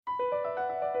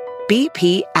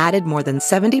BP added more than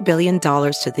 $70 billion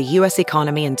to the U.S.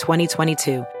 economy in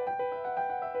 2022.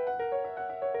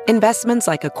 Investments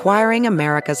like acquiring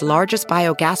America's largest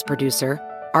biogas producer,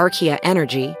 Archaea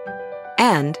Energy,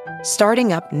 and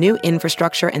starting up new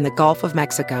infrastructure in the Gulf of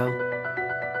Mexico.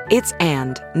 It's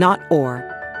and, not or.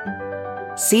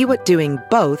 See what doing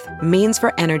both means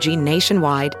for energy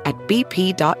nationwide at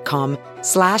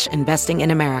bp.com/investing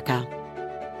in America.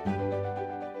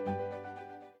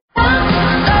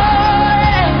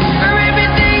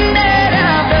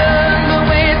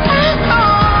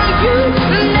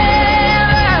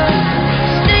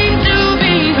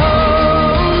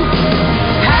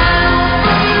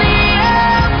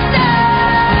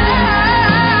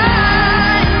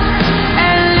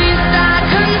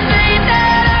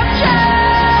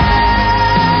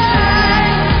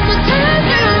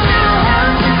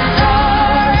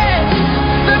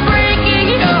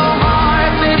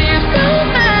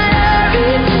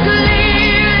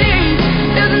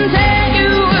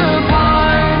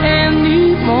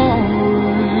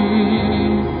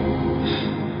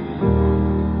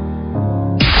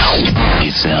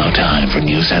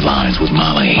 Headlines with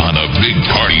Molly on a Big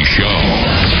Party Show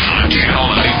on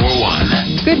Channel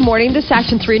 94.1. Good morning. This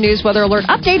Action 3 News Weather Alert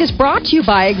update is brought to you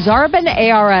by Exarban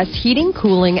ARS Heating,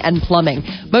 Cooling, and Plumbing.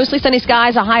 Mostly sunny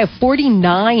skies, a high of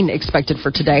 49 expected for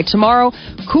today. Tomorrow,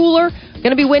 cooler.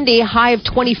 Going to be windy, high of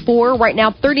 24. Right now,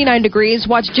 39 degrees.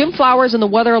 Watch Jim Flowers and the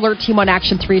Weather Alert team on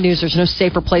Action 3 News. There's no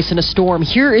safer place in a storm.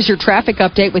 Here is your traffic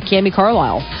update with Cammie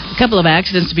Carlisle. A couple of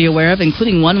accidents to be aware of,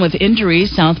 including one with injuries.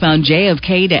 Southbound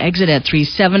JFK to exit at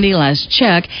 370. Last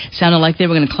check, sounded like they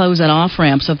were going to close that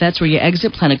off-ramp. So if that's where you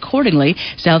exit, plan accordingly.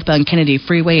 Southbound Kennedy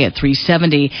Freeway at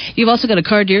 370. You've also got a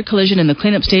car-deer collision in the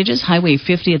cleanup stages. Highway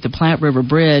 50 at the Platte River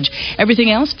Bridge. Everything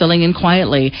else filling in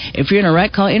quietly. If you're in a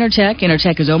wreck, call Intertech.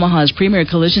 Intertech is Omaha's premier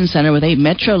collision center with 8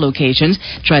 metro locations.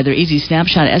 Try their easy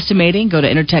snapshot estimating. Go to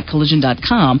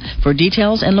intertechcollision.com for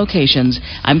details and locations.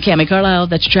 I'm Cammie Carlisle.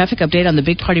 That's your traffic update on the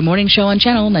Big Party Morning Show on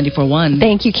Channel 94.1.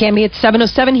 Thank you, Cammie. It's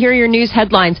 7:07. Here are your news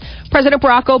headlines. President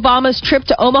Barack Obama's trip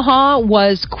to Omaha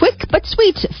was quick but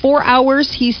sweet. 4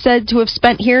 hours he said to have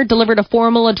spent here, delivered a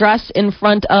formal address in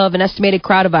front of an estimated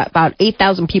crowd of about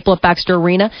 8,000 people at Baxter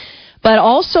Arena. But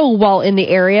also while in the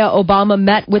area, Obama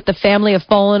met with the family of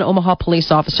fallen Omaha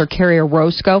police officer Carrie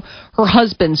Orozco. Her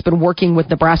husband's been working with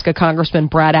Nebraska Congressman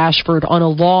Brad Ashford on a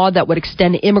law that would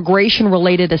extend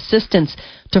immigration-related assistance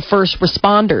to first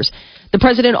responders. The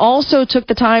president also took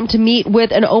the time to meet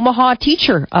with an Omaha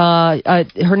teacher.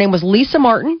 Her name was Lisa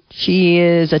Martin. She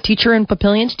is a teacher in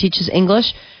Papillion. She teaches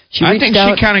English. I think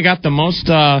she kind of got the most,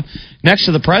 next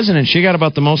to the president, she got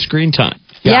about the most screen time.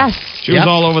 Yeah. Yes. She was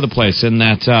all over the place in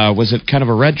that, was it kind of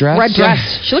a red dress? Red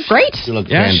dress. She looked great. She looked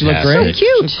great. So cute. She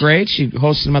looked great. She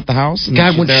hosted him at the house and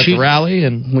God, she was there at the rally.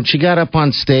 And when she got up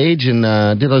on stage and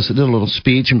did a little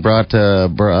speech and brought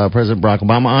President Barack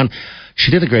Obama on, she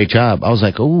did a great job. I was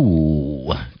like,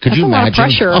 ooh, could you imagine? That's a lot of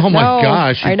pressure. Oh, my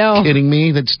gosh. I know. Are you kidding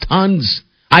me? That's tons.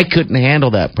 I couldn't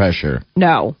handle that pressure.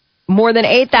 No. More than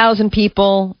 8,000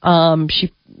 people.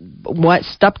 She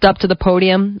stepped up to the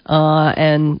podium,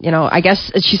 and I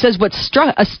guess she says what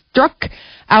struck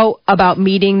out about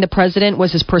meeting the president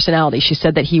was his personality. She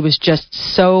said that he was just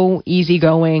so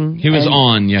easygoing. He was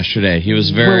on yesterday. He was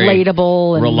very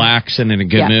relatable, and relaxed and in a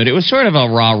good mood. It was sort of a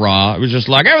rah-rah. It was just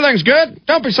like, everything's good.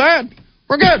 Don't be sad.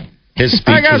 We're good. His speech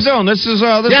How you guys doing? This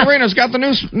arena's got the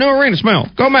new arena smell.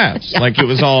 Go Mavs. Like it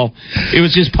was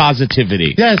just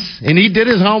positivity. Yes, and he did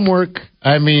his homework.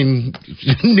 I mean,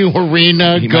 new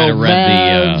arena, he go might have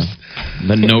Mavs. read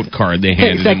the note card they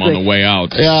handed him on the way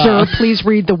out. Yeah. Sir, please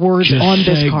read the words just on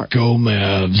this say, card. Go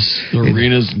Mavs. The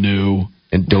arena's new.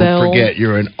 And don't forget,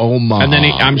 you're an Omaha. And then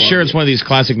I'm sure it's one of these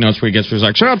classic notes where he gets, where he's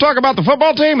like, should I talk about the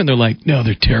football team? And they're like, no,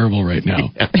 they're terrible right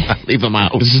now. Leave them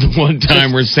out. This is the one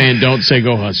time we're saying, don't say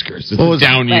go Huskers. It's a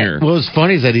down year. What was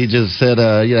funny is that he just said,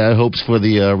 hopes for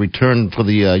the return for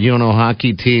the UNO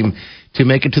hockey team to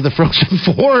make it to the Frozen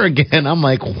Four again. I'm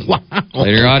like, wow. Play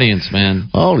your audience, man.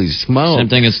 Holy smokes. Same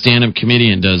thing a stand-up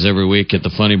comedian does every week at the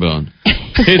Funny Bone.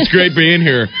 It's great being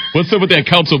here. What's up with that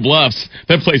Council Bluffs?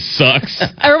 That place sucks.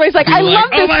 Everybody's like, I love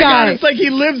this guy. Oh my God, it's like he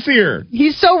lives here.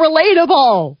 He's so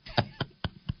relatable.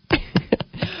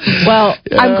 Well,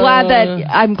 I'm glad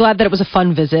that it was a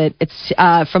fun visit. It's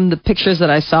from the pictures that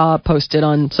I saw posted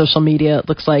on social media. It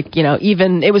looks like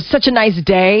even it was such a nice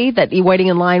day that waiting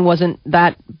in line wasn't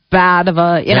that bad of a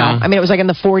I mean, it was like in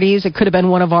the 40s. It could have been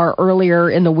one of our earlier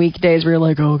in the weekdays where you're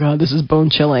like, oh God, this is bone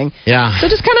chilling. Yeah. So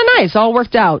just kind of nice. All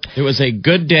worked out. It was a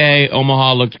good day.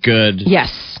 Omaha looked good.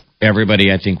 Yes.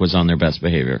 Everybody, I think, was on their best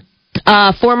behavior.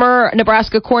 Former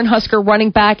Nebraska Cornhusker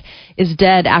running back is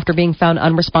dead after being found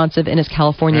unresponsive in his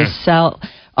California cell.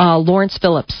 Lawrence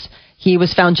Phillips. He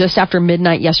was found just after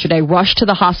midnight yesterday, rushed to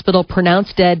the hospital,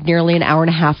 pronounced dead nearly an hour and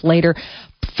a half later.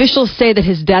 Officials say that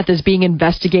his death is being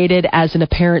investigated as an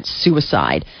apparent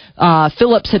suicide.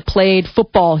 Phillips had played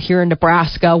football here in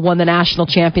Nebraska, won the national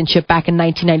championship back in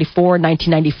 1994 and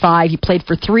 1995. He played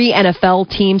for 3 NFL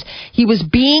teams. He was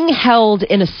being held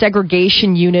in a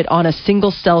segregation unit on a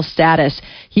single-cell status.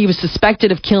 He was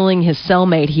suspected of killing his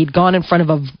cellmate. He'd gone in front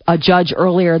of a judge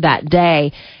earlier that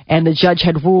day, and the judge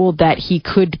had ruled that he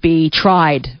could be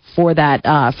tried for that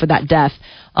death.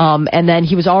 And then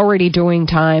he was already doing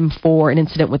time for an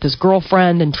incident with his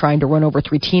girlfriend and trying to run over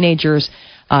 3 teenagers.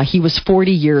 He was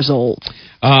 40 years old.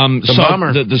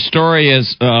 The story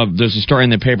is, there's a story in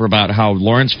the paper about how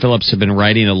Lawrence Phillips had been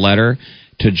writing a letter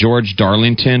to George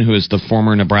Darlington, who is the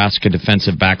former Nebraska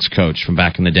defensive backs coach from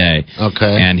back in the day.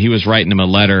 Okay. And he was writing him a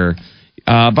letter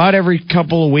about every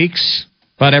couple of weeks,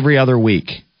 about every other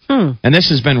week. And this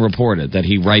has been reported that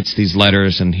he writes these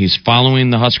letters and he's following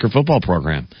the Husker football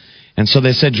program. And so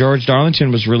they said George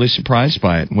Darlington was really surprised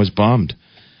by it and was bummed.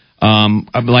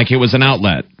 Like it was an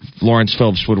outlet. Lawrence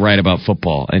Phillips would write about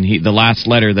football. And the last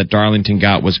letter that Darlington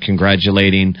got was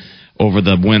congratulating over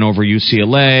the win over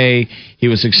UCLA. He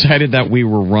was excited that we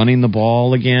were running the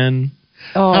ball again.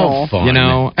 Oh, fun. You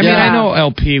know, I mean, I know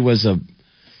LP was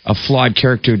a flawed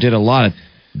character who did a lot of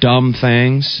dumb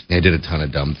things. He did a ton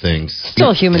of dumb things.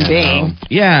 still a human being.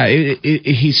 Yeah,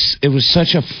 it was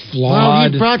such a Well,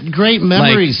 flawed. he brought great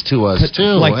memories to us too.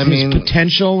 Like his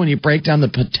potential, when you break down the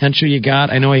potential you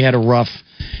got. I know he had a rough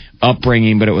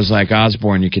upbringing, but it was like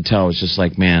Osborne. You could tell it was just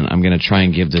like, man, I'm going to try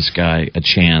and give this guy a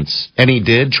chance. And he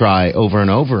did try over and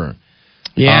over.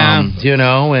 Yeah, you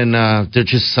know, and they're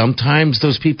just sometimes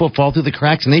those people fall through the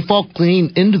cracks, and they fall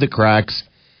clean into the cracks.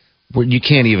 Where you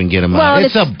can't even get him out.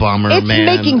 It's a bummer, it's man.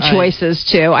 It's making choices,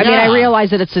 too. I mean, I realize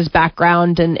that it's his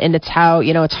background and it's how,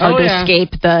 you know, it's hard to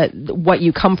escape what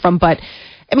you come from. But,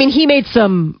 I mean, he made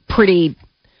some pretty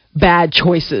bad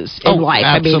choices in life.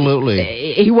 Absolutely. I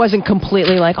mean, he wasn't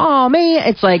completely like, oh, man.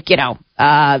 It's like, you know.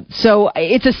 So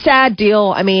it's a sad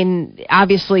deal. I mean,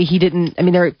 obviously he didn't. I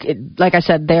mean, like I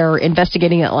said, they're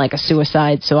investigating it like a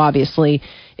suicide. So obviously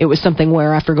it was something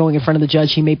where after going in front of the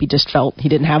judge, he maybe just felt he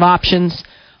didn't have options.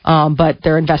 But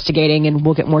they're investigating, and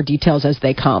we'll get more details as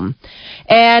they come.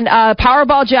 And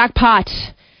Powerball jackpot.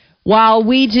 While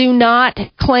we do not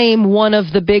claim one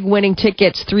of the big winning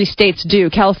tickets, 3 states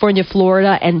do: California,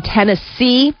 Florida, and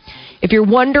Tennessee. If you're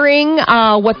wondering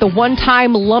what the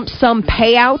one-time lump sum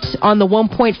payout on the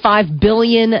 $1.5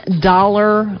 billion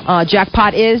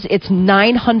jackpot is, it's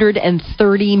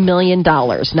 $930 million.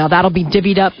 Now, that'll be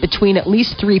divvied up between at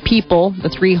least 3 people, the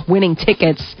 3 winning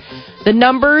tickets. The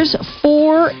numbers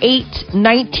 4, 8,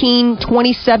 19,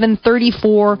 27,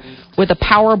 34 with a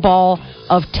Powerball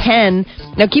of 10.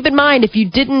 Now, keep in mind, if you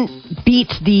didn't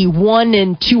beat the 1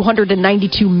 in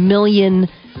 292 million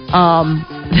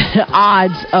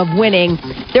odds of winning,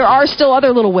 there are still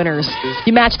other little winners.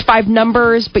 You matched 5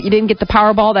 numbers, but you didn't get the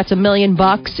Powerball, that's $1 million.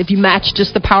 If you matched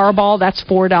just the Powerball, that's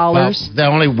 $4. Well, the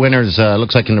only winners,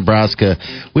 looks like in Nebraska,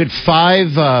 we had 5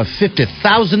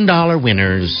 $50,000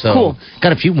 winners. So cool.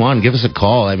 God, if you won, give us a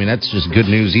call. I mean, that's just good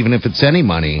news, even if it's any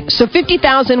money. So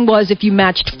 $50,000 was if you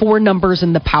matched 4 numbers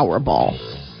in the Powerball.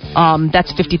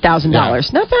 That's $50,000. Yeah.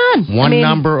 Not bad. One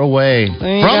number away.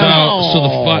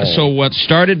 So what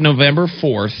started November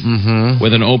 4th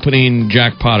with an opening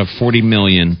jackpot of $40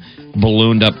 million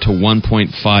ballooned up to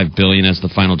 $1.5 billion as the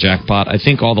final jackpot. I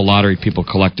think all the lottery people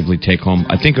collectively take home,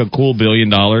 I think, a cool $1 billion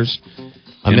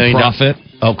in profit.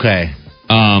 Okay.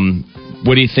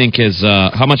 What do you think is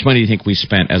how much money do you think we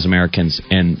spent as Americans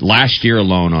in last year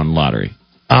alone on lottery?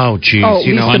 Oh, geez.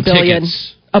 You know, on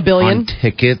tickets. $1 billion? On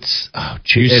tickets. Oh,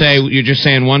 geez. You're just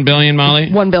saying $1 billion, Molly?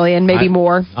 $1 billion, maybe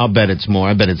more. I'll bet it's more.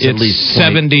 I bet it's at least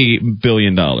 $70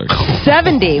 billion.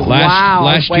 70? Wow.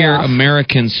 Last year,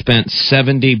 Americans spent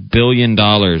 $70 billion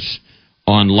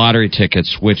on lottery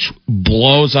tickets, which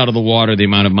blows out of the water the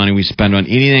amount of money we spend on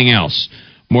anything else.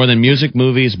 More than music,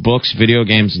 movies, books, video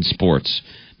games, and sports.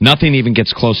 Nothing even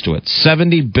gets close to it.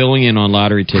 $70 billion on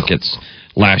lottery tickets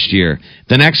last year.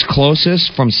 The next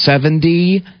closest from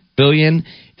 $70 billion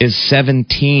is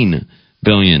 $17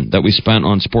 billion that we spent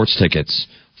on sports tickets.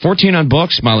 14 on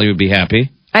books. Molly would be happy.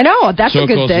 I know, that's a good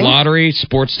thing. So it goes lottery,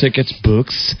 sports tickets,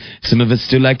 books. Some of us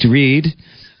still like to read.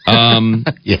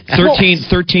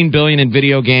 13 billion in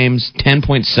video games,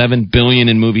 10.7 billion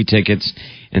in movie tickets,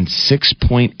 and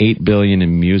 6.8 billion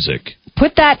in music.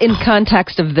 Put that in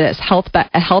context of this.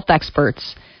 Health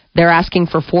experts, they're asking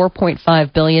for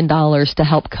 $4.5 billion to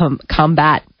help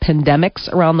combat pandemics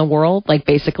around the world. Like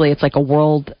basically it's like a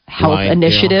world health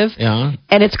initiative. Yeah.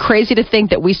 And it's crazy to think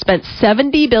that we spent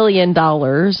 $70 billion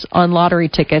on lottery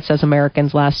tickets as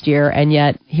Americans last year. And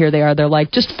yet here they are. They're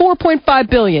like just $4.5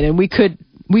 billion. And we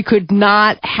could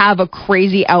not have a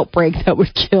crazy outbreak that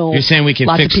would kill. You're saying we can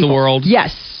fix the world?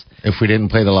 Yes. If we didn't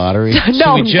play the lottery?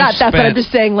 No, not that. But I'm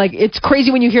just saying, like, it's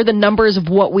crazy when you hear the numbers of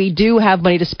what we do have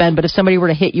money to spend. But if somebody were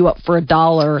to hit you up for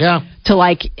 $1 to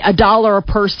like $1 a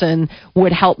person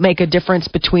would help make a difference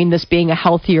between this being a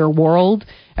healthier world.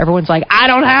 Everyone's like, I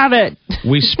don't have it.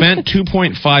 We spent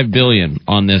 $2.5 billion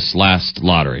on this last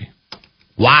lottery.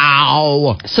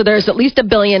 Wow. So there's at least $1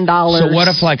 billion. So what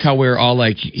if, like, how we're all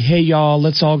like, hey, y'all,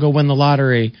 let's all go win the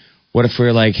lottery. What if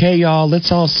we're like, hey, y'all,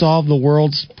 let's all solve the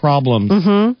world's problems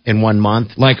in 1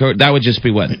 month? Like, that would just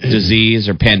be what? Disease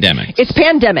or pandemic? It's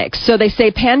pandemics. So they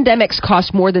say pandemics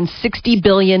cost more than $60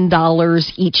 billion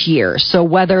each year. So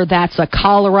whether that's a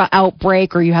cholera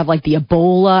outbreak or you have like the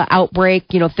Ebola outbreak,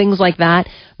 you know, things like that,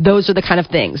 those are the kind of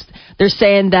things. They're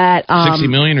saying that... 60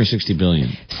 million or 60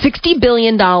 billion? $60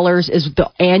 billion is the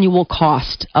annual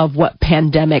cost of what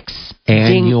pandemics...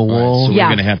 Annual? Right,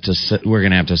 so we're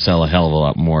gonna have to sell a hell of a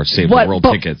lot more, save the world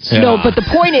tickets. No, but the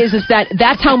point is that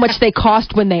that's how much they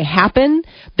cost when they happen.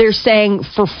 They're saying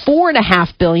for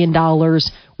 $4.5 billion,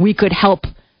 we could help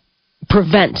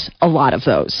prevent a lot of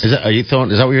those. Is that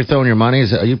where you're throwing your money?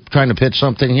 Are you trying to pitch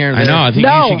something here? I know. I think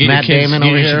you should get Matt your kids, Damon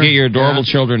you over should here. get your adorable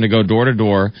children to go door to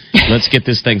door. Let's get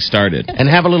this thing started. And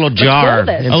have a little jar.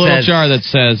 Jar that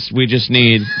says we just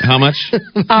need how much?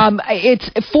 It's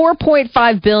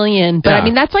 $4.5 billion, but I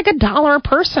mean that's like $1 a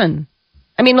person.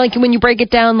 I mean, like when you break it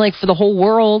down, like for the whole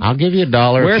world. I'll give you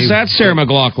 $1. Where's that Sarah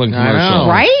McLachlan commercial?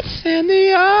 Right? In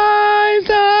the eyes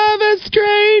of a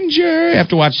stranger. You have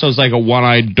to watch those like a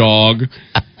one-eyed dog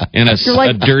and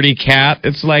a dirty cat.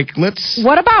 It's like,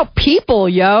 What about people,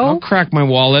 yo? I'll crack my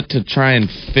wallet to try and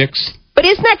fix. But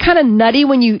isn't that kind of nutty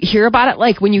when you hear about it?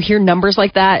 Like when you hear numbers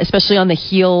like that, especially on the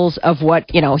heels of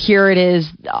what, you know, here it is,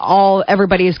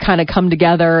 everybody has kind of come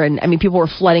together. And I mean, people were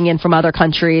flooding in from other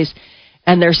countries.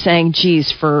 And they're saying,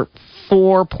 geez, for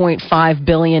 $4.5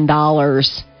 billion,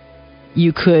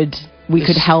 we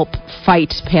could help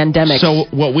fight pandemics. So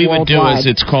what we would do is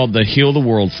it's called the Heal the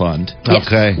World Fund. Yes.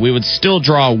 Okay. We would still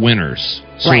draw winners.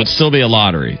 So it'd still be a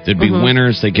lottery. There'd be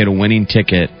winners that get a winning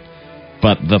ticket,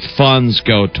 but the funds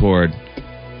go toward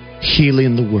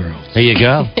healing the world. There you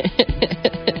go.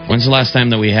 When's the last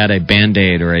time that we had a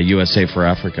Band-Aid or a USA for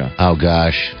Africa? Oh,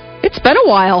 gosh. It's been a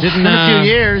while. It's been a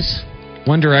few years.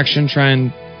 One Direction try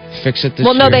and fix it this year?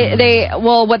 Well,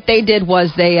 no, what they did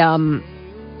was they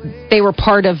were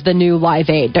part of the new Live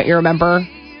Aid. Don't you remember?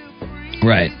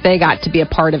 Right. They got to be a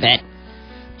part of it.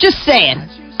 Just saying.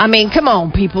 I mean, come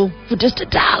on, people. For just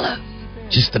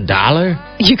 $1. Just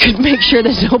 $1? You could make sure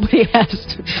that nobody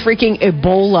has freaking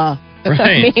Ebola. Right.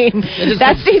 I mean,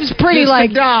 that seems pretty like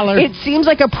 $1. It seems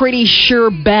like a pretty sure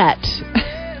bet.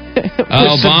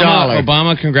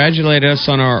 Obama congratulated us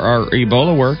on our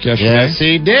Ebola work yesterday. Yes,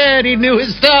 he did. He knew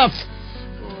his stuff.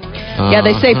 Yeah,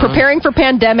 they say preparing for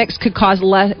pandemics could cost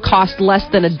less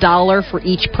than $1 for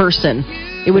each person.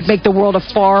 It would make the world a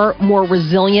far more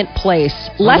resilient place.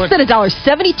 Less than $1,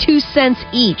 72 cents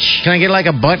each. Can I get like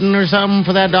a button or something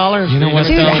for that $1? You know what,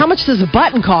 dude? How much does a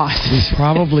button cost? We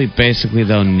probably basically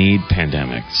need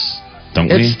pandemics, don't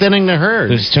we? It's thinning the herd.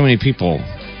 There's too many people.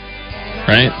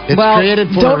 Right? It's created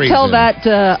for a reason.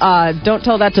 Don't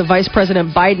tell that to Vice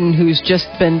President Biden, who's just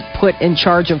been put in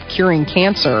charge of curing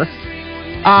cancer.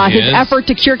 His effort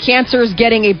to cure cancer is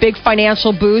getting a big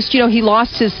financial boost. You know, he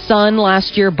lost his son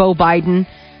last year, Beau Biden,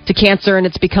 to cancer, and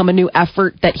it's become a new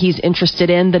effort that he's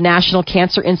interested in. The National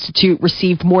Cancer Institute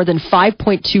received more than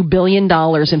 $5.2 billion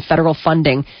in federal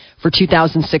funding for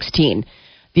 2016.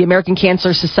 The American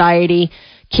Cancer Society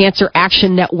Cancer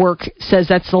Action Network says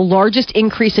that's the largest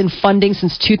increase in funding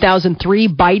since 2003.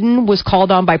 Biden was called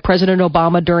on by President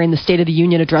Obama during the State of the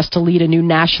Union address to lead a new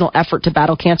national effort to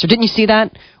battle cancer. Didn't you see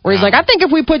that? Where he's like, I think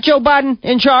if we put Joe Biden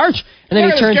in charge. And then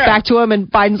he turns back to him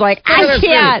and Biden's like, I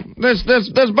can't. This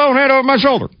bonehead over my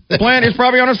shoulder. Plant is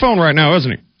probably on his phone right now,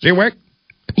 isn't he? Is he awake?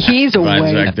 He's awake.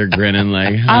 Biden's back there grinning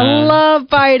like, I love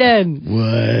Biden.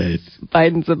 What?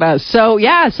 Biden's the best. So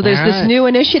there's this new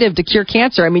initiative to cure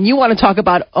cancer. I mean, you want to talk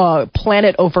about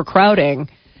planet overcrowding.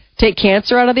 Take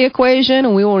cancer out of the equation,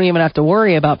 and we won't even have to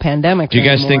worry about pandemics. Do you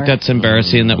guys think that's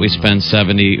embarrassing that we spend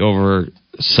over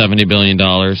 $70 billion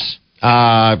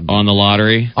on the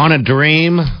lottery? On a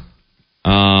dream?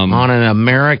 On an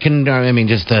American, I mean,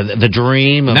 just the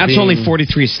dream of that's only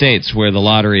 43 states where the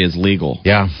lottery is legal.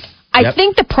 Yeah. I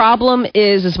think the problem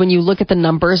is when you look at the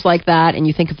numbers like that and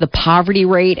you think of the poverty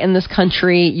rate in this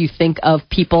country, you think of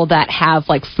people that have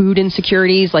like food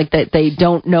insecurities, like that they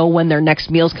don't know when their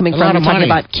next meal's coming from. You're talking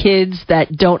about kids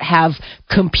that don't have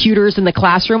computers in the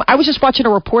classroom. I was just watching a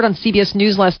report on CBS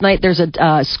News last night. There's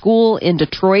a school in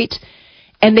Detroit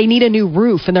and they need a new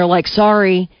roof and they're like,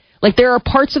 sorry. Like, there are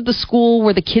parts of the school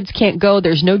where the kids can't go.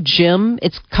 There's no gym.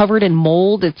 It's covered in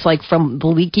mold. It's, like, from the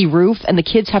leaky roof. And the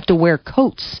kids have to wear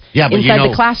coats inside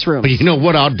the classroom. But you know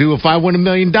what I'll do if I win $1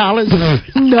 million?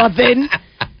 Nothing.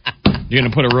 You're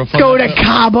going to put a roof on Go to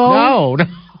Cabo? No,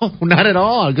 not at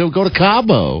all. Go to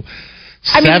Cabo.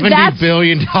 $70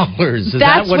 billion. Is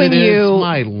that what it is?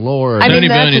 My Lord. $70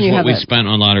 billion is what we spent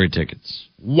on lottery tickets.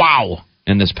 Wow.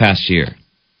 In this past year.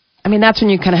 I mean, that's when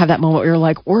you kind of have that moment where you're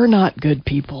like, we're not good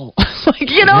people.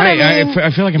 Like, you know what I mean? I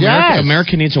feel like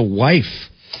America needs a wife.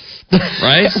 Right?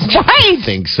 Right. I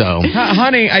think so.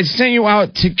 Honey, I sent you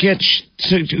out to get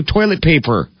toilet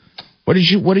paper. What did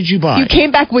you buy? You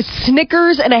came back with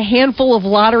Snickers and a handful of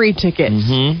lottery tickets.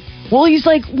 Mm-hmm. Well, he's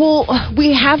like, well,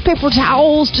 we have paper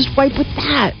towels. Just wipe with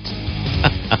that.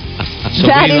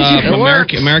 So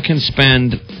Americans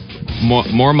spend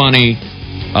more money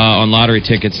on lottery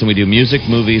tickets than we do music,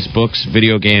 movies, books,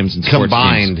 video games, and sports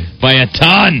combined games. By a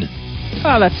ton.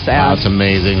 Oh, that's sad. That's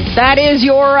amazing. That is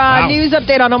your news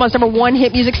update on Omaha's #1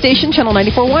 hit music station, Channel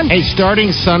 94.1. Hey,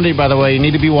 starting Sunday, by the way, you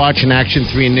need to be watching Action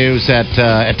 3 News at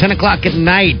 10 o'clock at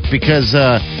night because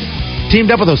teamed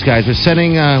up with those guys. They're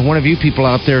sending one of you people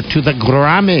out there to the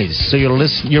Grammys. So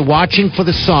you're watching for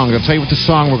the song. I'll tell you what the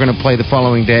song we're going to play the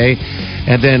following day.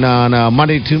 And then on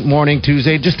Monday morning,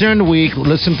 Tuesday, just during the week,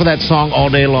 listen for that song all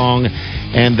day long.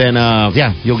 And then,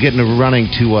 you'll get into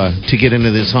running to get into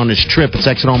this on this trip. It's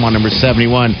Exit Omaha number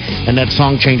 71. And that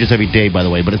song changes every day, by the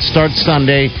way. But it starts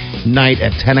Sunday night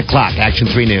at 10 o'clock. Action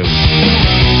 3 News.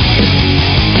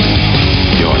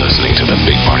 You're listening to The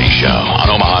Big Party Show on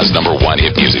Omaha's #1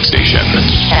 hit music station.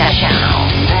 Channel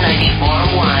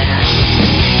 94.1.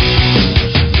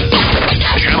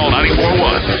 Channel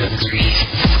 94.1.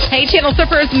 Hey, Channel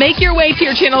Surfers, make your way to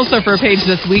your Channel Surfer page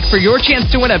this week for your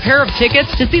chance to win a pair of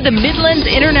tickets to see the Midlands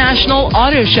International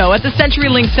Auto Show at the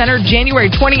CenturyLink Center January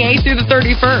 28th through the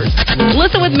 31st.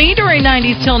 Listen with me during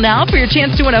 90s Till Now for your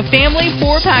chance to win a family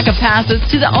 4-pack of passes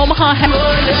to the Omaha.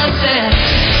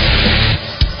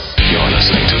 You're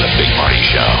listening to The Big Party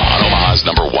Show on Omaha's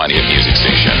 #1 hit music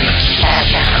station.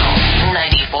 Channel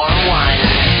 94.1.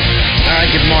 All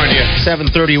right, good morning to you.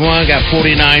 7:31, got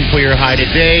 49 for your high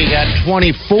today. Got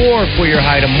 24 for your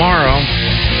high tomorrow.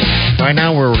 Right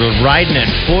now, we're riding at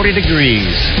 40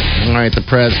 degrees. All right, the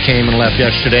Prez came and left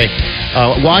yesterday.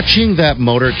 Watching that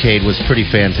motorcade was pretty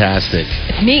fantastic.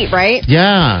 It's neat, right?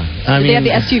 Yeah. Did they have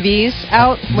the SUVs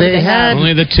out? What did they have?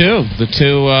 Only the two.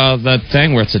 That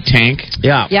thing where it's a tank.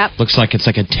 Yeah. Yep. Looks like it's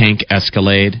like a tank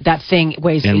Escalade. That thing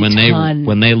weighs and a ton.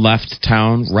 when they left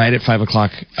town, right at 5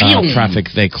 o'clock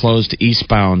traffic, they closed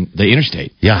eastbound, the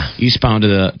interstate. Yeah. Eastbound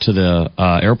to the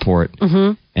airport.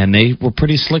 Mm-hmm. And they were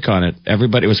pretty slick on it.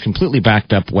 Everybody was completely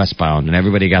backed up westbound, and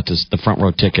everybody got the front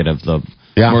row ticket of the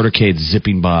motorcade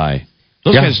zipping by.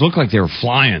 Those guys looked like they were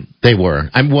flying. They were.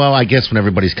 I guess when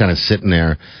everybody's kind of sitting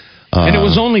there. And it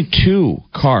was only 2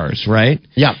 cars, right?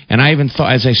 Yeah. And I even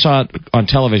thought, as I saw it on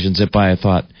television zip by, I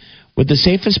thought, would the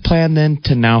safest plan then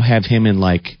to now have him in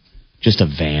like just a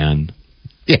van?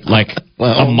 Yeah. Like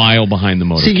a mile behind the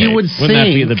motorcade. See, you would Wouldn't that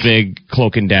be the big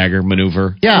cloak and dagger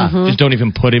maneuver? Yeah. Mm-hmm. Just don't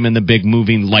even put him in the big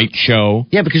moving light show.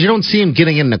 Yeah, because you don't see him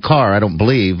getting in the car, I don't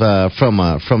believe,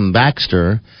 from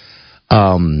Baxter. It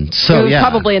was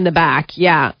probably in the back,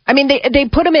 yeah. I mean, they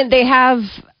put them in, they have,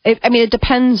 it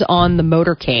depends on the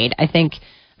motorcade.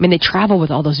 They travel with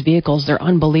all those vehicles. They're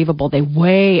unbelievable. They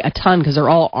weigh a ton because they're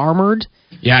all armored.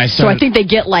 Yeah, So I think they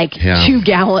get like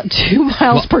 2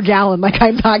 miles per gallon. Like,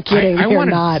 I'm not kidding. They're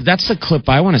not. That's the clip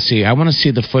I want to see. I want to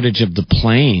see the footage of the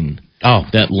plane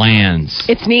that lands.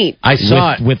 It's neat. I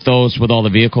saw it. With all the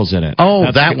vehicles in it.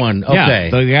 Oh, that one.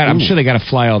 Okay. Yeah, I'm sure they got to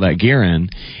fly all that gear in.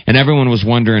 And everyone was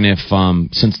wondering if,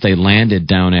 since they landed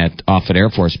down at Offutt Air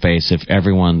Force Base, if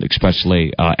everyone,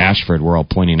 especially Ashford, were all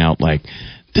pointing out, like,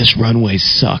 this runway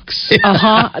sucks.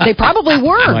 They probably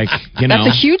were. Like, that's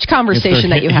a huge conversation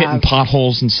that you have. Hitting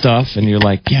potholes and stuff, and you're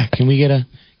like, can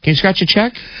you scratch a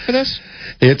check for this?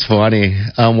 It's funny.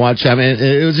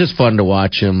 It was just fun to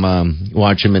watch him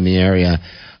in the area.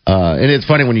 And it's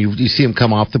funny when you see him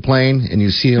come off the plane and you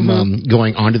see him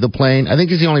going onto the plane. I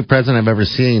think he's the only president I've ever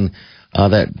seen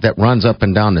that runs up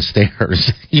and down the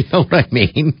stairs. You know what I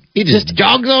mean? He just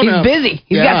jogs on He's up. busy.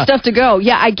 He's got stuff to go.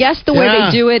 Yeah, I guess the way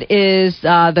they do it is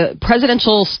the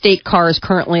presidential state car is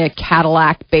currently a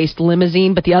Cadillac-based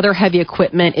limousine, but the other heavy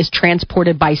equipment is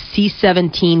transported by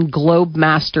C-17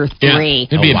 Globemaster 3.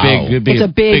 Yeah, it'd be It's a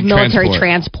big military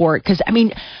transport. Because, I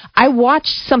mean, I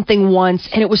watched something once,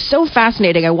 and it was so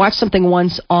fascinating. I watched something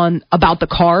once about the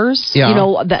cars, you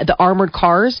know, the armored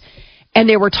cars. And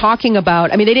they were talking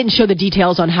about, I mean, they didn't show the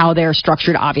details on how they're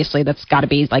structured. Obviously, that's got to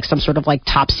be like some sort of like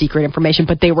top secret information.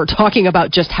 But they were talking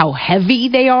about just how heavy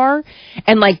they are.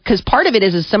 And like, because part of it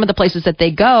is some of the places that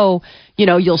they go, you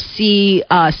know, you'll see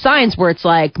signs where it's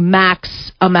like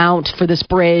max amount for this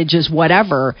bridge is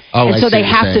whatever. And so they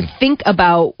have to think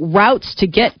about routes to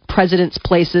get presidents'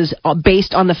 places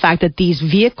based on the fact that these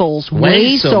vehicles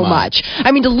weigh so much.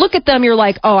 I mean, to look at them, you're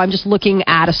like, oh, I'm just looking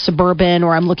at a Suburban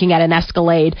or I'm looking at an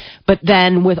Escalade. But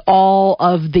then with all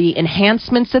of the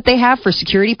enhancements that they have for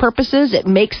security purposes, it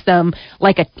makes them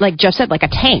like Jeff said, like a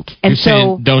tank. And You're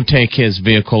saying don't take his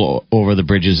vehicle over the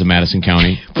bridges of Madison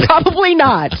County? Probably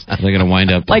not. They're going to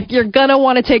wind up. Like you're going to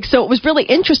want to take. So it was really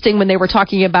interesting when they were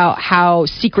talking about how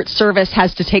Secret Service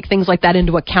has to take things like that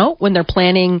into account when they're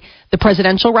planning the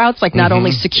presidential routes, like not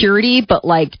only security, but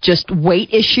like just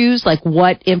weight issues, like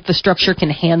what infrastructure can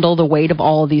handle the weight of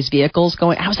all of these vehicles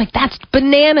going. I was like, that's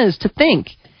bananas to think.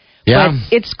 Yeah.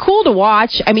 But it's cool to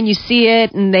watch. I mean, you see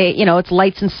it, and they, you know, it's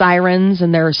lights and sirens,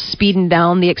 and they're speeding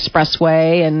down the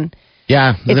expressway, and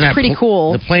it's pretty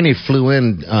cool. The plane they flew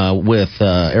in with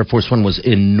Air Force One was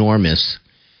enormous.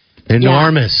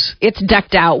 Enormous. Yeah. It's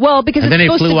decked out. Well, because and it's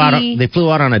then supposed to be... they flew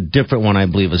out on a different one, I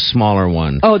believe, a smaller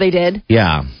one. Oh, they did?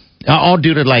 Yeah. All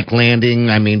due to like landing,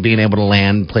 I mean, being able to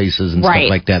land places and stuff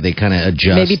like that. They kind of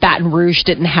adjust. Maybe Baton Rouge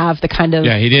didn't have the kind of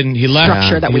he left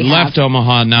structure that we have. He left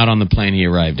Omaha, not on the plane he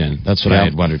arrived in. That's what I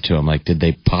had wondered too. I'm like, did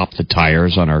they pop the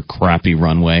tires on our crappy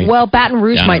runway? Well, Baton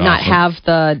Rouge might not have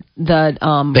the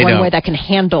runway that can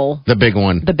handle the big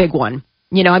one. The big one.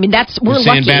 You know, I mean, we're lucky.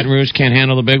 Saying Baton Rouge can't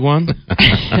handle the big one?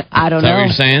 I don't know. Is that what you're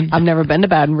saying? I've never been to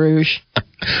Baton Rouge.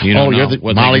 You don't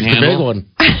know Molly's the big one.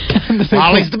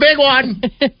 Molly's the big one.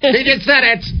 He just said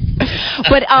it.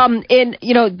 But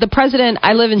the president,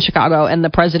 I live in Chicago, and the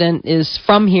president is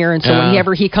from here, and so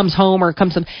whenever he comes home or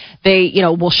they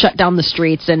will shut down the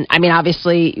streets. And I mean,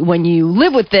 obviously, when you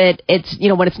live with it, it's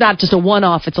when it's not just a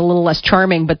one-off, it's a little less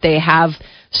charming. But they have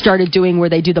started doing where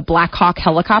they do the Black Hawk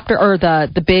helicopter or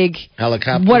the big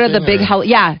helicopter. What are the big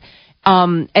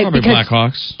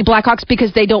Blackhawks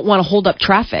because they don't want to hold up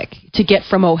traffic to get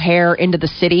from O'Hare into the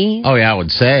city. Oh yeah, I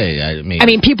would say. I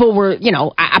mean, people were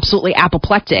absolutely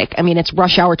apoplectic. I mean, it's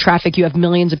rush hour traffic. You have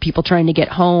millions of people trying to get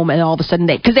home, and all of a sudden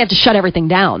because they have to shut everything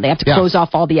down. They have to close off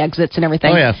all the exits and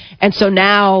everything. Oh yeah. And so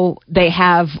now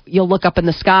you'll look up in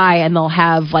the sky and they'll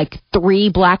have like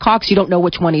 3 Blackhawks. You don't know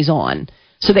which one he's on.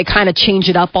 So they kind of change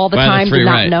it up all the time to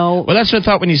not know. Well, that's what I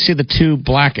thought when you see the 2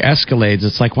 black Escalades.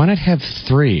 It's like, why not have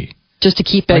 3? Just to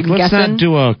keep it guessing? Let's not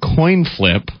do a coin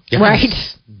flip. Yes. Right.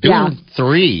 Do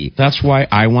 3. That's why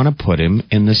I want to put him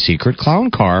in the secret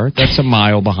clown car that's a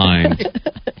mile behind.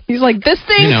 He's like, this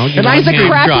thing reminds a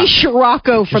crappy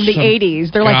Scirocco from the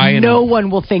 80s. They're like, no one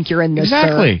will think you're in this,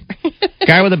 exactly.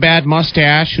 Guy with a bad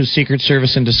mustache who's Secret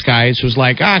Service in disguise who's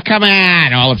like, come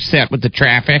on, all upset with the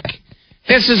traffic.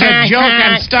 This is a joke.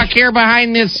 I'm stuck here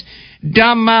behind this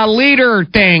dumb leader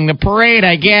thing, the parade,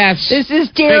 I guess. This is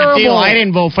terrible. Big deal. I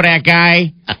didn't vote for that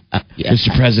guy.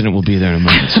 Mr. President will be there in a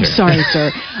moment, sir. I'm sorry,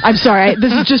 sir. I'm sorry.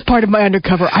 This is just part of my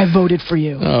undercover. I voted for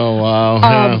you. Oh,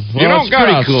 wow. You don't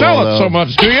got to sell it so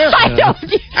much, do you? I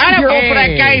don't vote for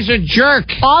that guy. He's a jerk.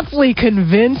 Awfully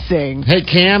convincing. Hey,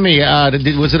 Cammie,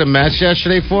 was it a mess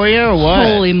yesterday for you or what?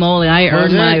 Holy moly. I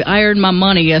earned my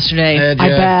money yesterday. I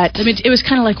bet. I mean, it was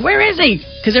kind of like, where is he?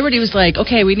 Because everybody was like,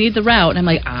 okay, we need the route. And I'm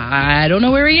like, I don't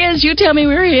know where he is. You tell me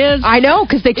where he is. I know,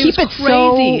 because they keep it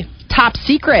crazy. So top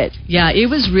secret. Yeah, it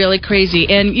was really crazy.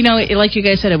 And, like you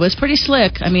guys said, it was pretty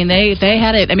slick. I mean, they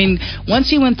had it. I mean, once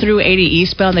he went through 80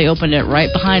 eastbound, they opened it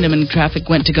right behind him and traffic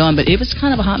went to going. But it was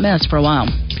kind of a hot mess for a while.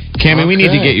 Cammie, we need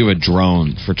to get you a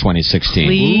drone for 2016.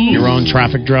 Please. Your own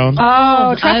traffic drone?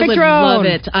 Oh, traffic drone. I would love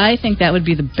it. I think that would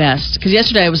be the best. Because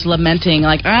yesterday I was lamenting,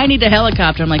 like, I need a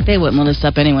helicopter. I'm like, they wouldn't let us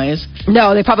up anyways.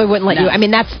 No, they probably wouldn't let you. I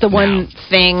mean, that's the one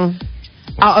thing.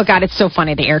 Oh God, it's so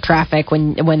funny, the air traffic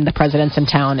when the president's in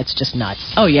town. It's just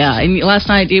nuts. Oh, yeah. And last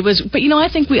night it was, but I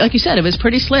think like you said, it was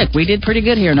pretty slick. We did pretty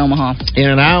good here in Omaha. In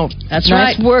and out. That's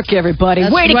Nice right. work, everybody.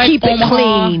 That's Way to right, keep it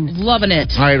Omaha. clean. Loving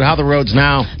it. All right, how are the roads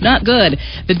now? Not good.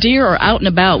 The deer are out and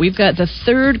about. We've got the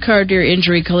third car deer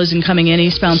injury collision coming in,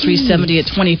 eastbound 370 at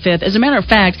 25th. As a matter of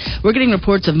fact, we're getting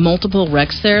reports of multiple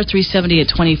wrecks there, 370 at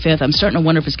 25th. I'm starting to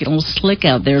wonder if it's getting a little slick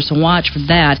out there, so watch for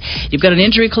that. You've got an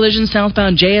injury collision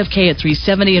southbound JFK at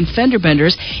 370 and fender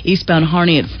benders, eastbound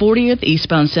Harney at 40th,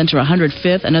 eastbound Center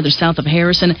 105th, another south of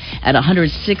Harrison at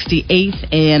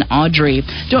 168th and Audrey.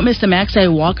 Don't miss the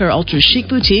Maxi Walker Ultra Chic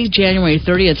Boutique, January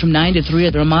 30th from 9 to 3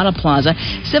 at the Ramada Plaza,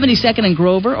 72nd and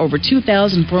Grover. Over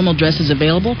 2,000 formal dresses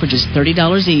available for just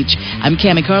 $30 each. I'm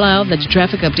Cammie Carlisle. That's your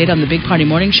traffic update on the Big Party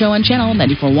Morning Show on Channel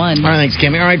 94.1. All right, thanks,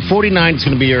 Cammie. All right, 49 is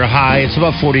going to be your high. It's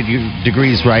about 40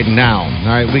 degrees right now. All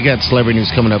right, we got celebrity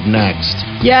news coming up next.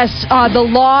 Yes, the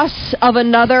loss of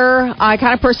another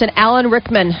kind of person, Alan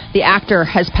Rickman, the actor,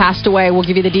 has passed away. We'll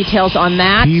give you the details on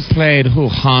that. He played who?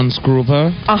 Hans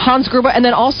Gruber? Hans Gruber, and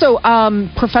then also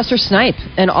Professor Snape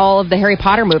in all of the Harry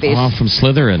Potter movies. Oh, from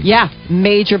Slytherin. Yeah,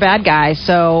 major bad guy.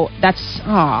 So that's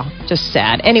just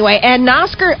sad. Anyway, and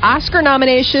Oscar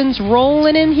nominations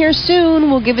rolling in here soon.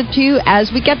 We'll give it to you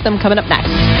as we get them coming up next.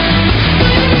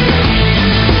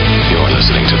 You're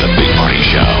listening to The Big Party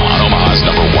Show on Omaha's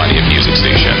 #1 hit music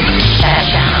station.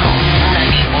 Channel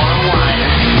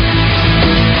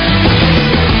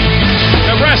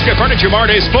 94.1. Nebraska Furniture Mart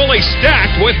is fully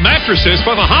stacked with mattresses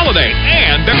for the holiday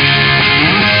and...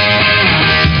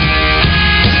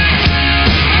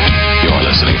 You're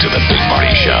listening to The Big Party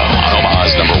Show on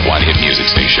Omaha's #1 hit music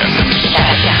station.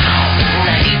 Channel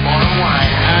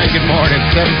 94.1. Good morning,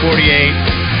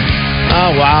 7:48.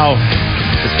 Oh, wow.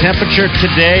 The temperature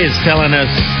today is telling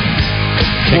us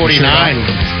 49.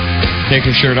 Take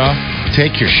your shirt off.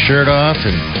 Take your shirt off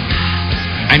and...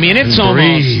 I mean, it's And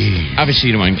almost... breathe. Obviously,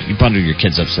 you don't want you bundle your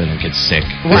kids up so they don't get sick.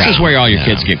 Right. This is where all your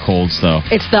kids get colds, though.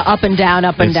 It's the up and down,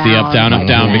 up and It's down. the up, down,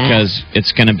 Yeah. because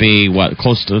it's going to be,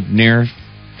 close to near...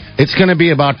 It's going to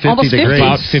be about 50 Almost 50. degrees.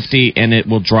 About 50, and it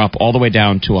will drop all the way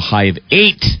down to a high of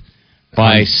 8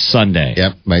 by Sunday.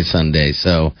 Yep, by Sunday.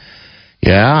 So,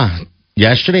 yeah.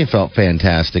 Yesterday felt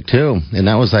fantastic, too. And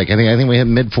that was like, I think we hit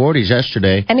mid-40s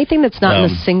yesterday. Anything that's not in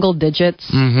the single digits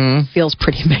feels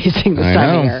pretty amazing this I time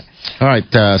of know. year. All right,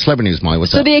 celebrity news, Molly.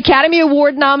 What's So up? the Academy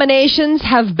Award nominations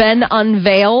have been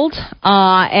unveiled,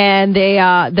 and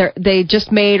they just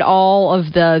made all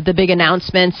of the big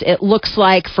announcements. It looks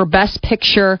like for Best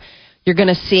Picture, you're going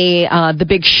to see The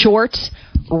Big Short,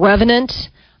 Revenant.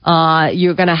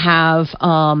 You're going to have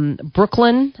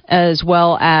Brooklyn, as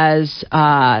well as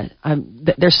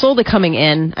they're slowly coming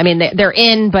in. I mean, they're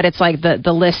in, but it's like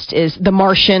the list is The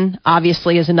Martian.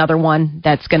 Obviously, is another one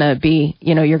that's going to be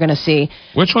you're going to see.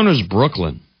 Which one was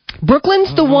Brooklyn?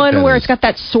 Brooklyn's the one that where is. it's got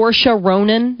that Saoirse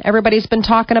Ronan everybody's been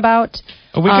talking about.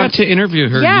 Oh, we got to interview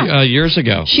her years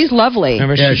ago. She's lovely.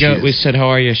 Remember, Yeah, she is. we said, how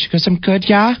are you? She goes, I'm good,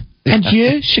 yeah. And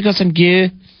you? She goes, I'm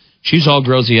good. She's all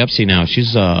grosy upsy now.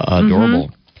 She's adorable.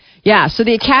 Yeah, so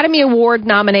the Academy Award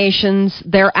nominations,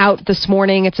 they're out this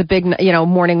morning. It's a big,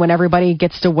 morning when everybody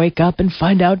gets to wake up and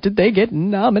find out did they get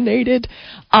nominated.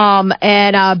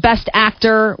 And Best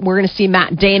Actor, we're going to see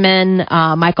Matt Damon,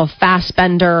 Michael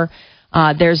Fassbender.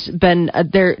 There's been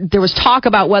there was talk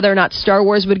about whether or not Star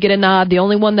Wars would get a nod. The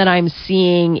only one that I'm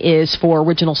seeing is for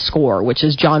original score, which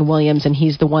is John Williams, and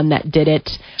he's the one that did it.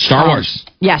 Star Wars.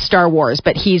 Yeah, Star Wars,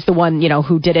 but he's the one,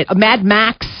 who did it. Mad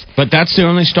Max. But that's the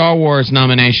only Star Wars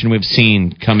nomination we've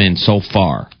seen come in so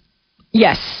far.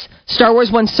 Yes. Star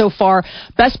Wars won so far.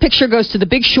 Best Picture goes to The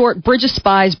Big Short, Bridge of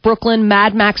Spies, Brooklyn,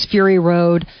 Mad Max Fury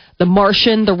Road, The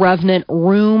Martian, The Revenant,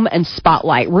 Room, and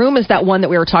Spotlight. Room is that one that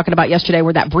we were talking about yesterday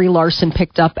where that Brie Larson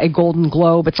picked up a Golden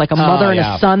Globe. It's like a mother and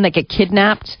a son that get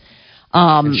kidnapped.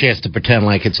 And she has to pretend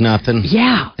like it's nothing.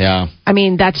 Yeah. Yeah. I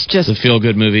mean, that's just... The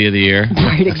feel-good movie of the year.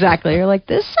 Right, exactly. You're like,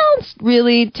 this sounds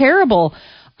really terrible.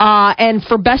 And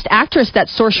for Best Actress, that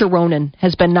Saoirse Ronan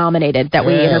has been nominated that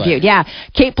we interviewed. Yeah.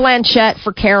 Cate Blanchett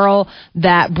for Carol,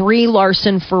 that Brie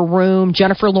Larson for Room,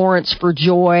 Jennifer Lawrence for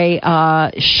Joy,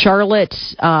 Charlotte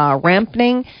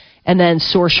Rampling, and then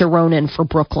Saoirse Ronan for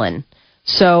Brooklyn.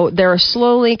 So they're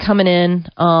slowly coming in.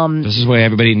 This is why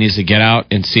everybody needs to get out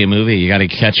and see a movie. You got to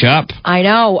catch up. I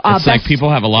know. It's like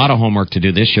people have a lot of homework to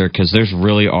do this year because there's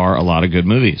really are a lot of good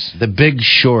movies. The Big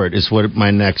Short is what my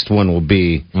next one will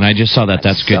be. And I just saw that.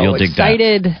 That's good. So You'll dig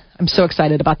excited. that. I'm so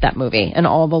excited about that movie and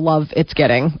all the love it's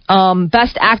getting.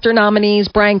 Best Actor nominees,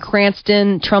 Bryan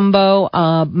Cranston,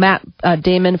 Trumbo, Matt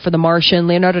Damon for The Martian,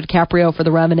 Leonardo DiCaprio for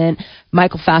The Revenant,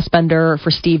 Michael Fassbender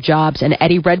for Steve Jobs, and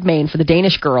Eddie Redmayne for The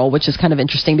Danish Girl, which is kind of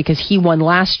interesting because he won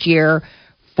last year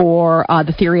for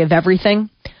The Theory of Everything.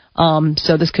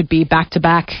 So this could be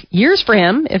back-to-back years for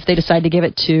him if they decide to give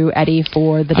it to Eddie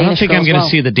for The Danish Girl. I don't think I'm going to well.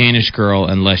 see The Danish Girl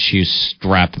unless you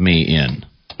strap me in.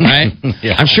 Right?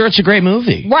 Yeah. I'm sure it's a great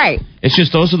movie. Right. It's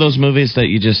just those are those movies that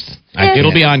you just...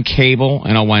 it'll be on cable,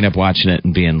 and I'll wind up watching it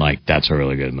and being like, that's a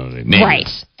really good movie. Maybe. Right.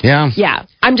 Yeah. Yeah.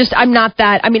 I'm not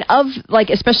that... I mean, of, like,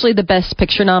 especially the Best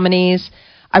Picture nominees,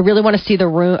 I really want to see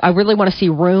Room. I really want to see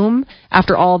Room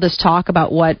after all this talk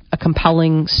about what a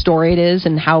compelling story it is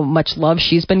and how much love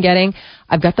she's been getting.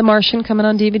 I've got The Martian coming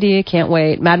on DVD. I can't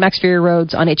wait. Mad Max Fury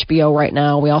Road's on HBO right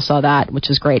now. We all saw that, which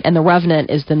is great. And The Revenant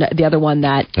is the other one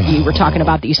that you were talking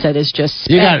about that you said is just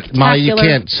spectacular. Molly, you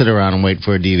can't sit around and wait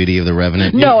for a DVD of The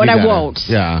Revenant. No, I won't.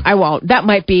 Yeah. I won't. That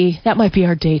might be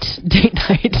our date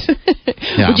night.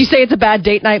 Yeah. Would you say it's a bad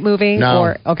date night movie? No.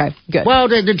 Or, okay, good.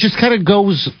 Well, it just kind of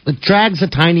goes, it drags a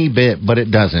tiny bit, but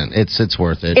it doesn't. It's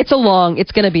worth it.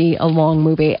 It's going to be a long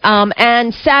movie.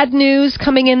 And sad news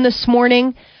coming in this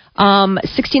morning.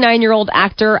 69-year-old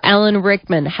actor Alan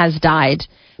Rickman has died.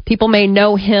 People may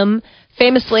know him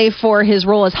famously for his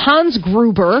role as Hans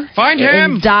Gruber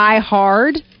in Die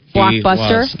Hard,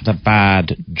 blockbuster. He was the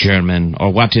bad German,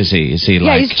 or what is he? Is he Yeah,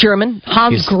 like... he's German.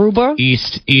 Hans Gruber.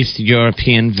 East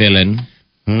European villain.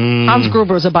 Hans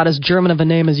Gruber is about as German of a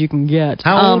name as you can get.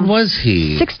 How old was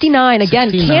he? 69. Again,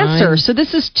 69? cancer. So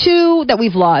this is two that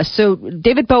we've lost. So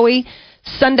David Bowie...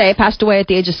 Sunday passed away at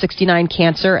the age of 69,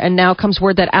 cancer, and now comes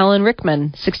word that Alan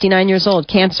Rickman, 69 years old,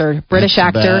 cancer, British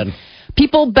actor. Bad.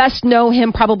 People best know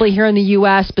him probably here in the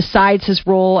U.S., besides his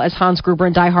role as Hans Gruber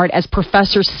in Die Hard, as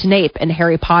Professor Snape in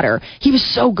Harry Potter. He was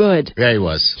so good. Yeah, he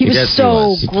was. He was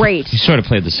so great. He sort of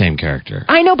played the same character.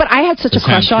 I know, but I had such a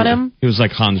crush on him. He was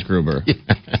like Hans Gruber.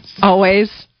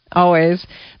 Always.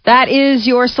 That is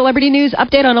your celebrity news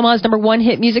update on Omaha's number one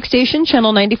hit music station,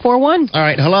 Channel 94.1. All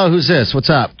right, hello, who's this?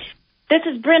 What's up? This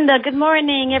is Brenda. Good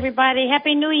morning, everybody.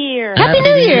 Happy New Year. Happy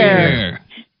New Year.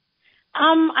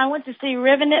 I went to see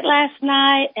Revenant last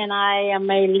night, and I am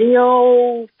a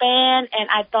Leo fan, and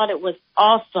I thought it was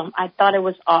awesome.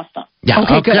 Yeah,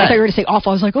 Okay, good. I thought you were going to say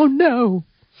awful. I was like, oh, no.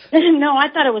 No, I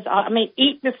thought it was awesome. I mean,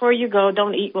 eat before you go.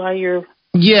 Don't eat while you're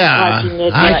Yeah, watching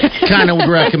it. I kind of would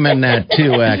recommend that,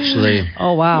 too, actually.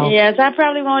 Oh, wow. Yes, I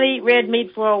probably won't eat red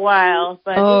meat for a while,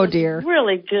 but it was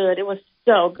really good. It was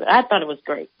so good. I thought it was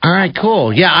great. All right,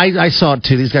 cool. Yeah, I saw it,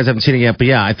 too. These guys haven't seen it yet, but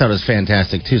yeah, I thought it was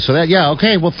fantastic, too. So,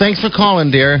 okay. Well, thanks for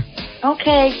calling, dear.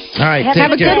 Okay. All right,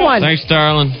 Have a good one. Thanks,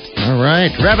 darling. All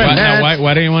right. Revenant.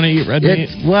 Why do you want to eat red meat?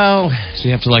 Well, So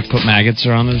you have to, like, put maggots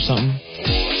around it or something?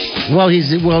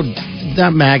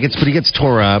 not maggots, but he gets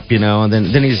tore up, and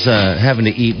then he's having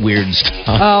to eat weird stuff.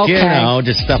 Oh, okay.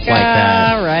 Just stuff like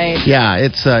that. All right. Yeah,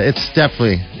 it's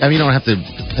definitely. I mean, you don't have to.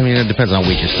 I mean, it depends on how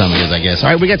weak your stomach is, I guess. All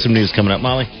right, we got some news coming up,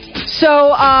 Molly.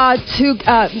 So,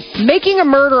 making a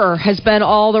murderer has been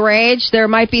all the rage. There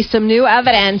might be some new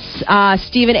evidence.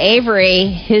 Stephen Avery,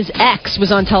 his ex,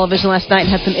 was on television last night and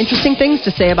had some interesting things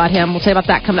to say about him. We'll tell you about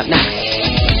that coming up next.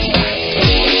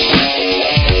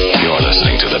 You're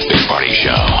listening to The Big Party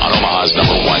Show on Omaha's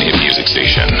number one hit music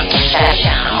station.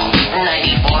 Channel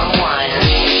 94.1.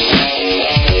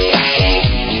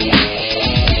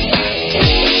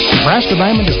 Nebraska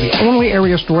Diamond is the only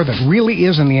area store that really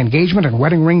is in the engagement and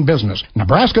wedding ring business.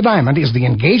 Nebraska Diamond is the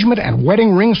engagement and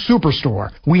wedding ring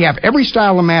superstore. We have every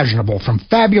style imaginable, from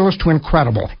fabulous to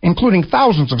incredible, including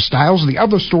thousands of styles the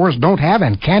other stores don't have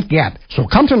and can't get. So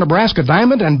come to Nebraska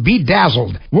Diamond and be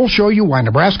dazzled. We'll show you why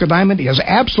Nebraska Diamond is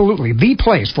absolutely the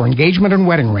place for engagement and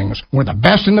wedding rings. We're the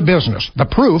best in the business. The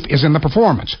proof is in the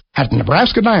performance. At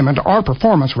Nebraska Diamond, our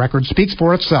performance record speaks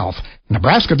for itself.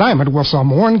 Nebraska Diamond will sell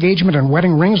more engagement and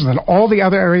wedding rings than all the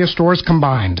other area stores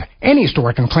combined. Any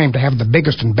store can claim to have the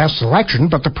biggest and best selection,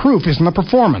 but the proof is in the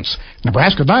performance.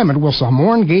 Nebraska Diamond will sell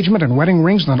more engagement and wedding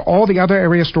rings than all the other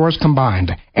area stores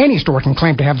combined. Any store can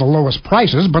claim to have the lowest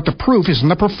prices, but the proof is in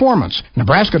the performance.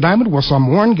 Nebraska Diamond will sell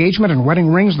more engagement and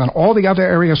wedding rings than all the other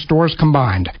area stores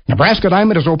combined. Nebraska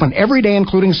Diamond is open every day,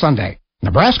 including Sunday.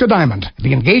 Nebraska Diamond,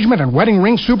 the engagement and wedding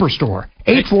ring superstore.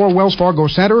 84 Wells Fargo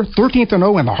Center, 13th and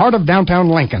O in the heart of downtown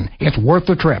Lincoln. It's worth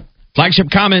the trip. Flagship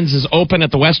Commons is open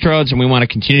at the Westroads, and we want to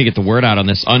continue to get the word out on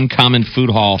this Uncommon Food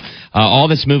Hall. All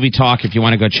this movie talk, if you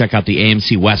want to go check out the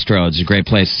AMC Westroads, it's a great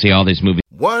place to see all these movies.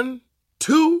 1,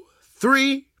 2,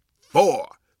 3, 4.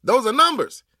 Those are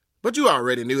numbers, but you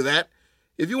already knew that.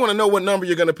 If you want to know what number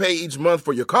you're going to pay each month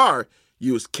for your car,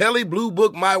 Use Kelly Blue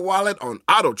Book My Wallet on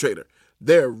Auto Trader.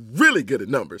 They're really good at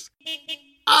numbers.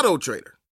 Auto Trader.